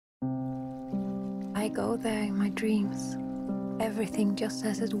I go there in my dreams. Everything just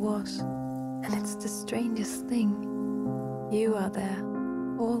as it was. And it's the strangest thing. You are there,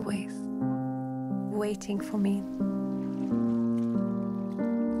 always, waiting for me.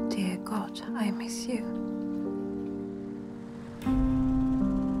 Dear God, I miss you.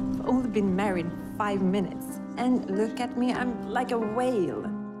 I've only been married 5 minutes. And look at me, I'm like a whale.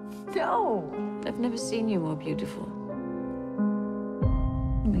 No! I've never seen you more beautiful.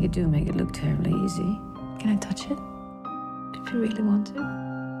 You do make it look terribly easy. Can I touch it? If you really want to.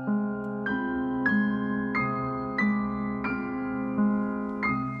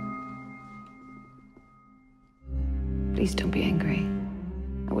 Please don't be angry.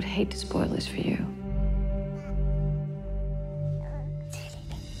 I would hate to spoil this for you.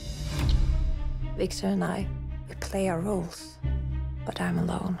 Victor and I, we play our roles, but I'm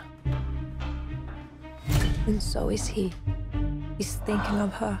alone. And so is he. He's thinking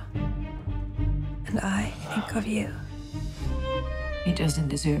of her. And I think of you. He doesn't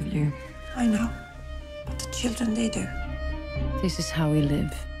deserve you. I know. But the children, they do. This is how we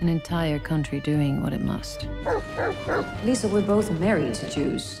live. An entire country doing what it must. Lisa, we're both married to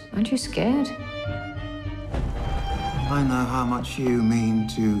Jews. Aren't you scared? I know how much you mean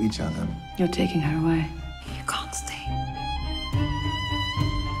to each other. You're taking her away. You can't stay.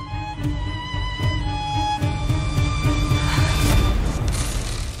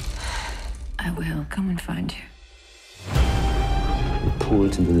 I will come and find you. You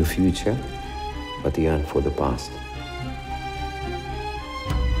pulled into the future, but yearn for the past.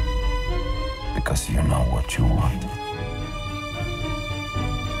 Because you know what you want.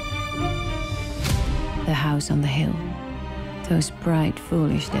 The house on the hill. Those bright,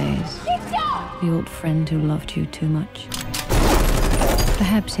 foolish days. The old friend who loved you too much.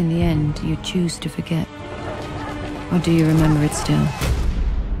 Perhaps in the end, you choose to forget. Or do you remember it still?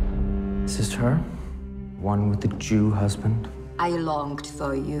 Is this her? One with the Jew husband? I longed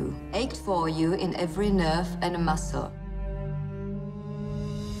for you, ached for you in every nerve and muscle.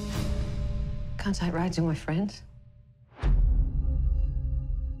 Can't I ride with my friends?